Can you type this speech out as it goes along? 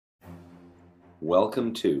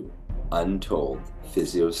Welcome to Untold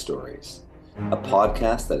Physio Stories, a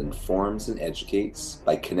podcast that informs and educates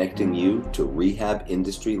by connecting you to rehab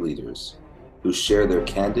industry leaders who share their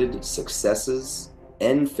candid successes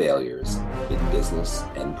and failures in business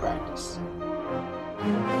and practice.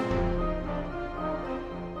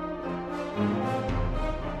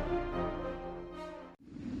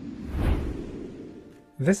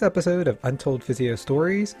 This episode of Untold Physio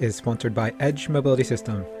Stories is sponsored by Edge Mobility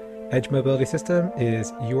System. Edge Mobility System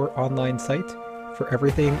is your online site for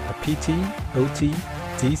everything a PT, OT,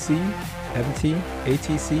 DC, MT,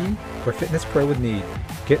 ATC, or fitness pro would need.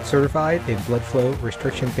 Get certified in blood flow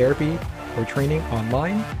restriction therapy or training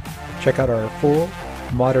online. Check out our full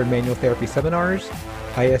modern manual therapy seminars,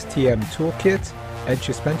 ISTM toolkit, Edge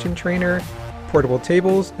suspension trainer, portable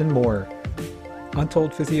tables, and more.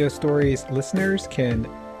 Untold Physio Stories listeners can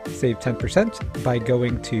save 10% by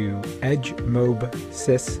going to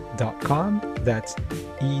edgemobsys.com. That's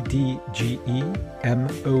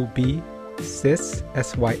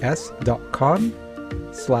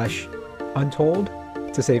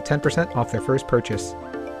edgemobsys.com/untold to save 10% off their first purchase.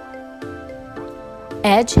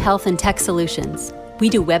 Edge Health and Tech Solutions. We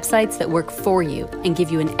do websites that work for you and give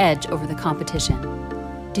you an edge over the competition.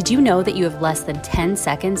 Did you know that you have less than 10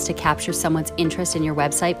 seconds to capture someone's interest in your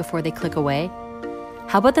website before they click away?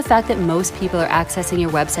 How about the fact that most people are accessing your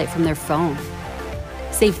website from their phone?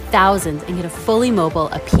 Save thousands and get a fully mobile,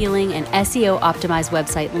 appealing, and SEO-optimized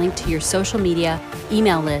website linked to your social media,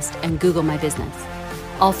 email list, and Google My Business.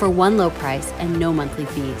 All for one low price and no monthly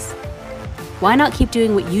fees. Why not keep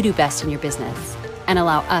doing what you do best in your business and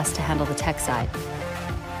allow us to handle the tech side?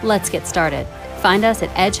 Let's get started. Find us at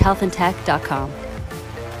edgehealthandtech.com.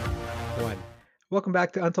 Welcome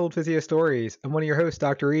back to Untold Physio Stories. I'm one of your hosts,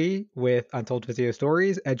 Dr. E, with Untold Physio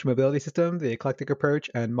Stories, Edge Mobility System, the eclectic approach,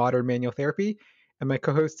 and modern manual therapy. And my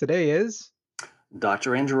co-host today is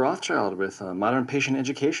Dr. Andrew Rothschild with Modern Patient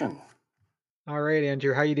Education. All right,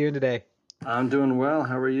 Andrew, how are you doing today? I'm doing well.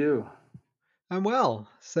 How are you? I'm well.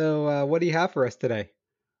 So what do you have for us today?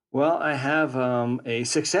 Well, I have a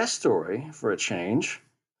success story for a change.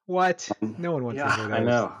 What? No one wants to hear those. I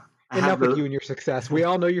know. Enough with you and your success. We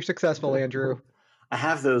all know you're successful, Andrew. I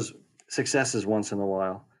have those successes once in a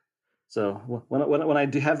while. So when I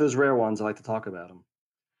do have those rare ones, I like to talk about them.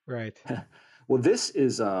 Right. Well, this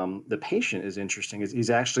is the patient is interesting. He's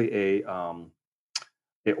actually a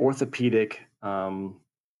orthopedic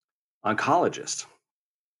oncologist.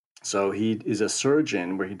 So he is a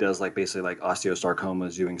surgeon where he does basically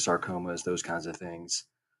osteosarcomas, Ewing sarcomas, those kinds of things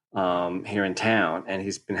here in town. And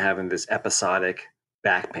he's been having this episodic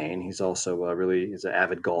back pain. He's also he's an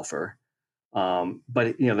avid golfer.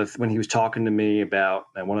 But when he was talking to me about,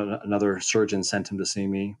 another surgeon sent him to see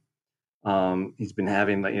me. He's been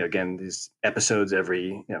having again these episodes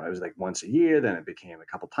every it was like once a year, then it became a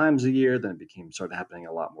couple times a year, then it started happening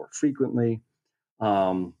a lot more frequently.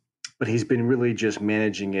 But he's been really just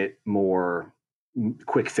managing it more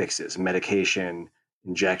quick fixes, medication,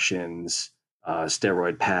 injections,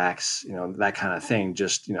 steroid packs, that kind of thing,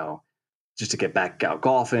 just to get back out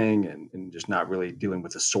golfing and just not really dealing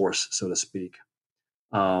with the source, so to speak.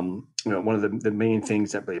 One of the main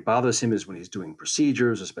things that really bothers him is when he's doing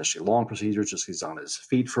procedures, especially long procedures, just he's on his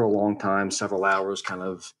feet for a long time, several hours, kind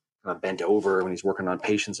of bent over when he's working on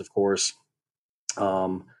patients, of course.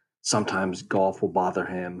 Sometimes golf will bother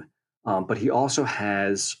him. But he also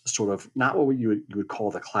has sort of not what you would call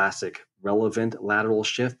the classic relevant lateral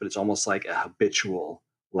shift, but it's almost like a habitual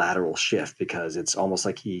lateral shift, because it's almost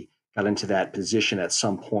like he got into that position at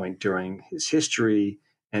some point during his history,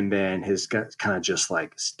 and then his gut kind of just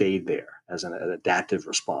stayed there as an adaptive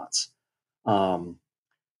response. And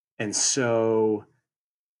so,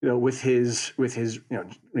 with his when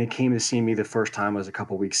he came to see me the first time was a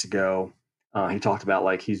couple of weeks ago. He talked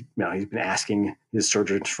about he's been asking his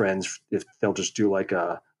surgeon friends if they'll just do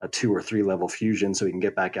a 2 or 3 level fusion so he can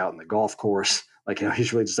get back out in the golf course.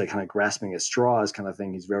 He's really just kind of grasping at straws kind of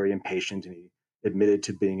thing. He's very impatient, and he admitted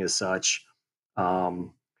to being as such.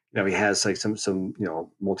 He has some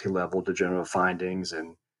multi-level degenerative findings,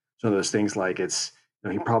 and some of those things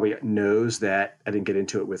he probably knows that. I didn't get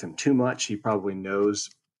into it with him too much. He probably knows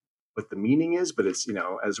what the meaning is, but it's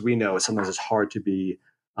as we know, sometimes it's hard to be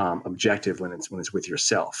objective when it's with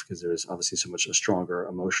yourself, because there's obviously so much a stronger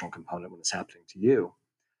emotional component when it's happening to you.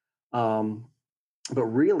 But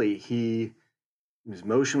really, his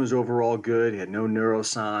motion was overall good. He had no neuro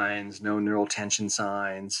signs, no neural tension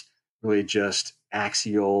signs, really just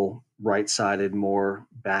axial, right-sided, more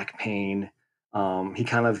back pain. He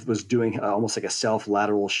kind of was doing almost like a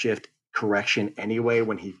self-lateral shift correction anyway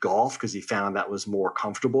when he golfed, because he found that was more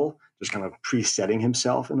comfortable, just kind of presetting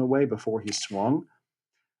himself in a way before he swung.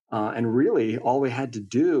 And really, all we had to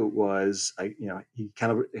do was,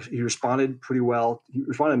 he responded pretty well. He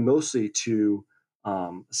responded mostly to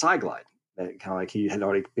side glide, kind of like he had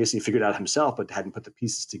already basically figured out himself, but hadn't put the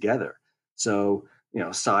pieces together. So,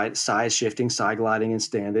 side shifting, side gliding, and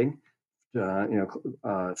standing,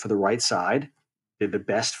 for the right side, did the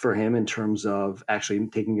best for him in terms of actually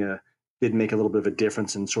did make a little bit of a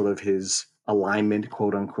difference in sort of his alignment,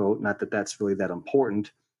 quote unquote. Not that that's really that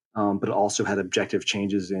important, but it also had objective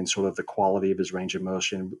changes in sort of the quality of his range of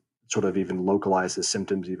motion, sort of even localized his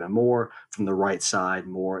symptoms even more from the right side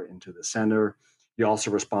more into the center. He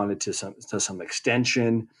also responded to some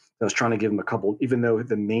extension. I was trying to give him a couple, even though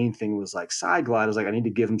the main thing was like side glide. I was like, I need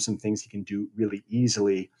to give him some things he can do really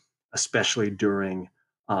easily, especially during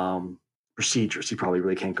procedures. He probably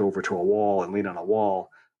really can't go over to a wall and lean on a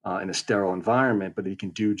wall in a sterile environment, but he can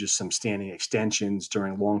do just some standing extensions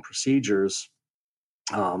during long procedures.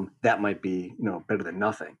 That might be, better than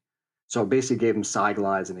nothing. So basically gave him side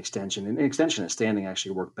glides and extension. And extension and standing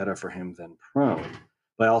actually worked better for him than prone.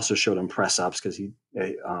 But I also showed him press ups because he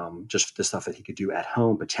just the stuff that he could do at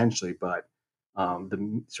home potentially. But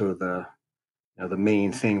the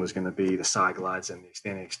main thing was going to be the side glides and the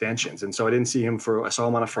standing extensions. And so I saw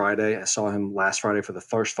him on a Friday. I saw him last Friday for the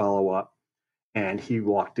first follow up. And he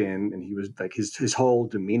walked in and he was like, his whole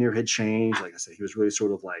demeanor had changed. Like I said, he was really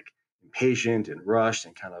sort of like impatient and rushed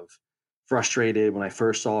and kind of frustrated when I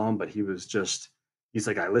first saw him. But he's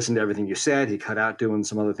like, I listened to everything you said. He cut out doing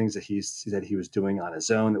some other things that he said he was doing on his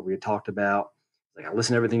own that we had talked about. Like, I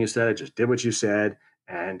listened to everything you said. I just did what you said.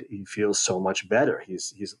 And he feels so much better.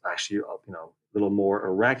 He's actually, a little more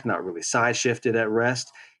erect, not really side shifted at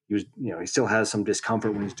rest. He still has some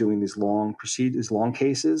discomfort when he's doing these long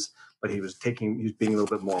cases, but he was being a little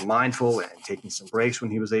bit more mindful and taking some breaks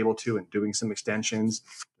when he was able to, and doing some extensions,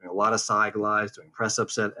 doing a lot of side glides, doing press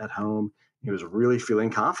ups at home. He was really feeling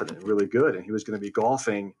confident, really good. And he was going to be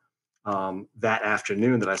golfing that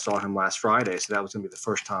afternoon that I saw him last Friday. So that was going to be the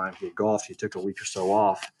first time he had golfed. He took a week or so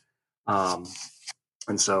off.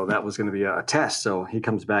 And so that was going to be a test. So he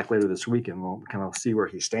comes back later this week and we'll kind of see where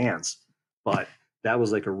he stands. But that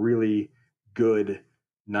was like a really good,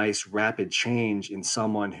 nice, rapid change in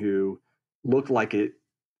someone who looked like it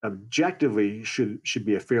objectively should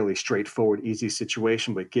be a fairly straightforward, easy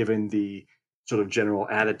situation. But given the sort of general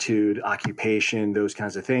attitude, occupation, those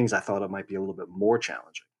kinds of things, I thought it might be a little bit more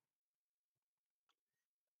challenging.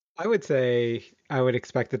 I would say I would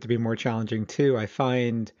expect it to be more challenging too. I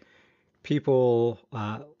find people,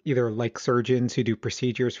 either like surgeons who do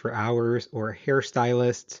procedures for hours, or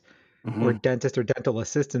hairstylists, or dentists or dental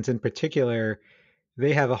assistants in particular,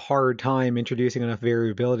 they have a hard time introducing enough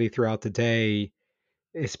variability throughout the day,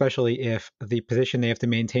 especially if the position they have to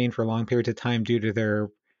maintain for long periods of time due to their,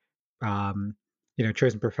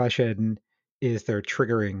 chosen profession is their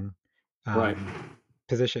triggering Right.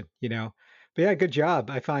 position. But yeah, good job.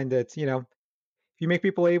 I find that, if you make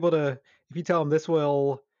people able to, if you tell them this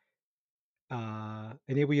will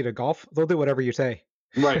enable you to golf, they'll do whatever you say.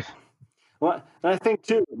 Right. Well, and I think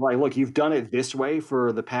too, like, look, you've done it this way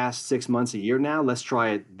for the past 6 months, a year now. Let's try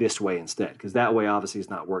it this way instead, because that way obviously it's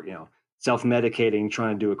not working. Self-medicating,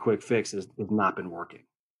 trying to do a quick fix has not been working.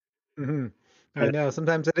 Mm-hmm. I know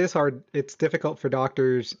sometimes it is hard. It's difficult for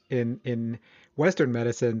doctors in Western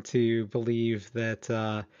medicine to believe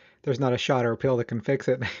that there's not a shot or a pill that can fix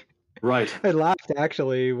it. Right. I laughed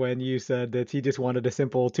actually when you said that he just wanted a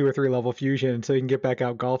simple 2 or 3 level fusion so he can get back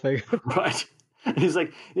out golfing. Right. And he was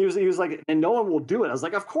like, and no one will do it. I was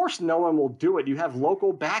like, of course no one will do it. You have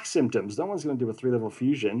local back symptoms. No one's going to do a 3-level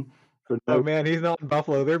fusion. Oh man, he's not in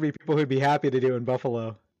Buffalo. There'd be people who'd be happy to do in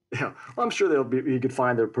Buffalo. Yeah, well, I'm sure you could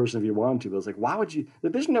find their person if you wanted to. But it's like, why would you?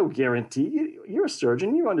 There's no guarantee. You're a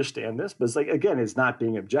surgeon. You understand this. But it's like, again, it's not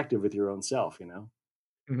being objective with your own self,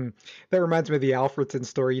 Mm-hmm. That reminds me of the Alfredson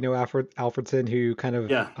story. Alfredson, who kind of,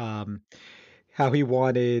 yeah. How he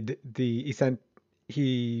wanted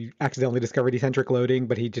he accidentally discovered eccentric loading,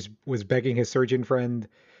 but he just was begging his surgeon friend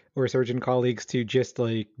or surgeon colleagues to just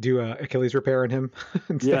like do a Achilles repair on him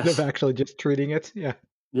instead of actually just treating it. Yeah.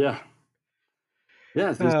 Yeah.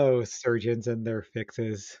 Yeah. Surgeons and their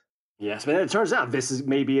fixes. Yes, but it turns out this is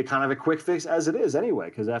maybe a kind of a quick fix as it is anyway.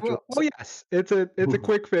 Because yes, it's a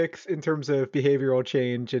quick fix in terms of behavioral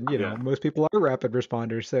change, and most people are rapid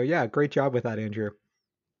responders. So yeah, great job with that, Andrew.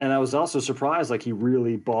 And I was also surprised, like he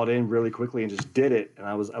really bought in really quickly and just did it. And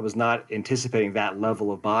I was not anticipating that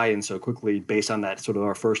level of buy-in so quickly based on that sort of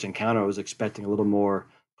our first encounter. I was expecting a little more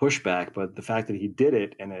pushback, but the fact that he did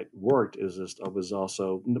it and it worked was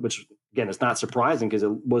also, which again, it's not surprising because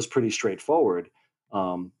it was pretty straightforward.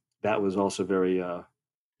 That was also very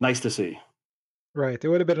nice to see. Right. It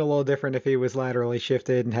would have been a little different if he was laterally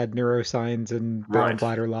shifted and had neurosigns and Right.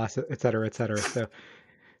 bladder loss, et cetera, et cetera. So,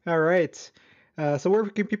 all right. So where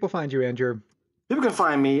can people find you, Andrew? People can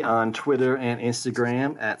find me on Twitter and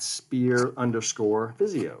Instagram at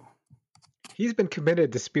spear_physio. He's been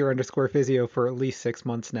committed to spear_physio for at least 6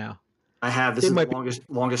 months now. I have. This is the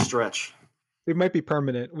longest stretch. It might be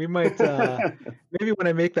permanent. We might maybe when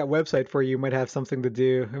I make that website for you, might have something to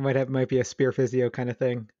do. It might be a Spear Physio kind of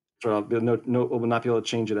thing. So we'll not be able to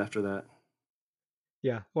change it after that.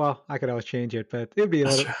 Yeah, well, I could always change it, but it'd be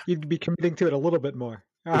you'd be committing to it a little bit more.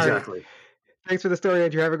 All exactly. Right. Thanks for the story,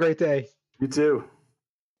 Andrew. Have a great day. You too.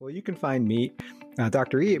 Well, you can find me,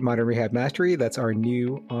 Dr. E, at Modern Rehab Mastery. That's our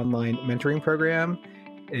new online mentoring program.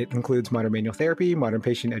 It includes modern manual therapy, modern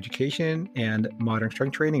patient education, and modern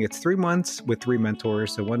strength training. It's 3 months with 3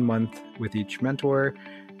 mentors, so 1 month with each mentor,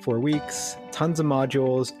 4 weeks, tons of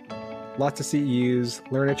modules, lots of CEUs,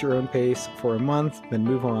 learn at your own pace for a month, then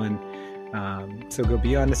move on. So go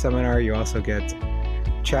beyond the seminar. You also get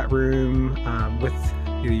chat room with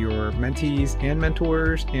your mentees and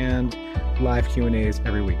mentors and live Q&As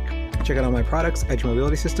every week. Check out all my products, Edge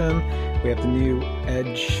Mobility System. We have the new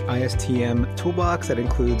Edge ISTM toolbox that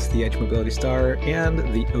includes the Edge Mobility Star and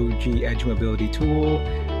the OG Edge Mobility tool,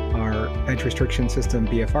 our Edge Restriction System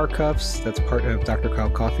BFR cuffs. That's part of Dr. Kyle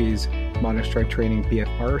Coffey's Modern Strength Training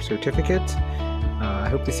BFR certificate. I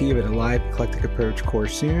hope to see you at a live eclectic approach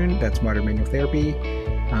course soon. That's modern manual therapy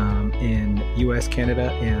in US,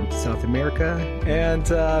 Canada, and South America.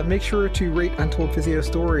 And make sure to rate Untold Physio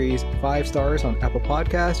Stories 5 stars on Apple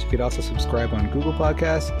Podcasts. You could also subscribe on Google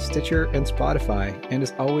Podcasts, Stitcher, and Spotify. And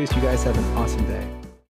as always, you guys have an awesome day.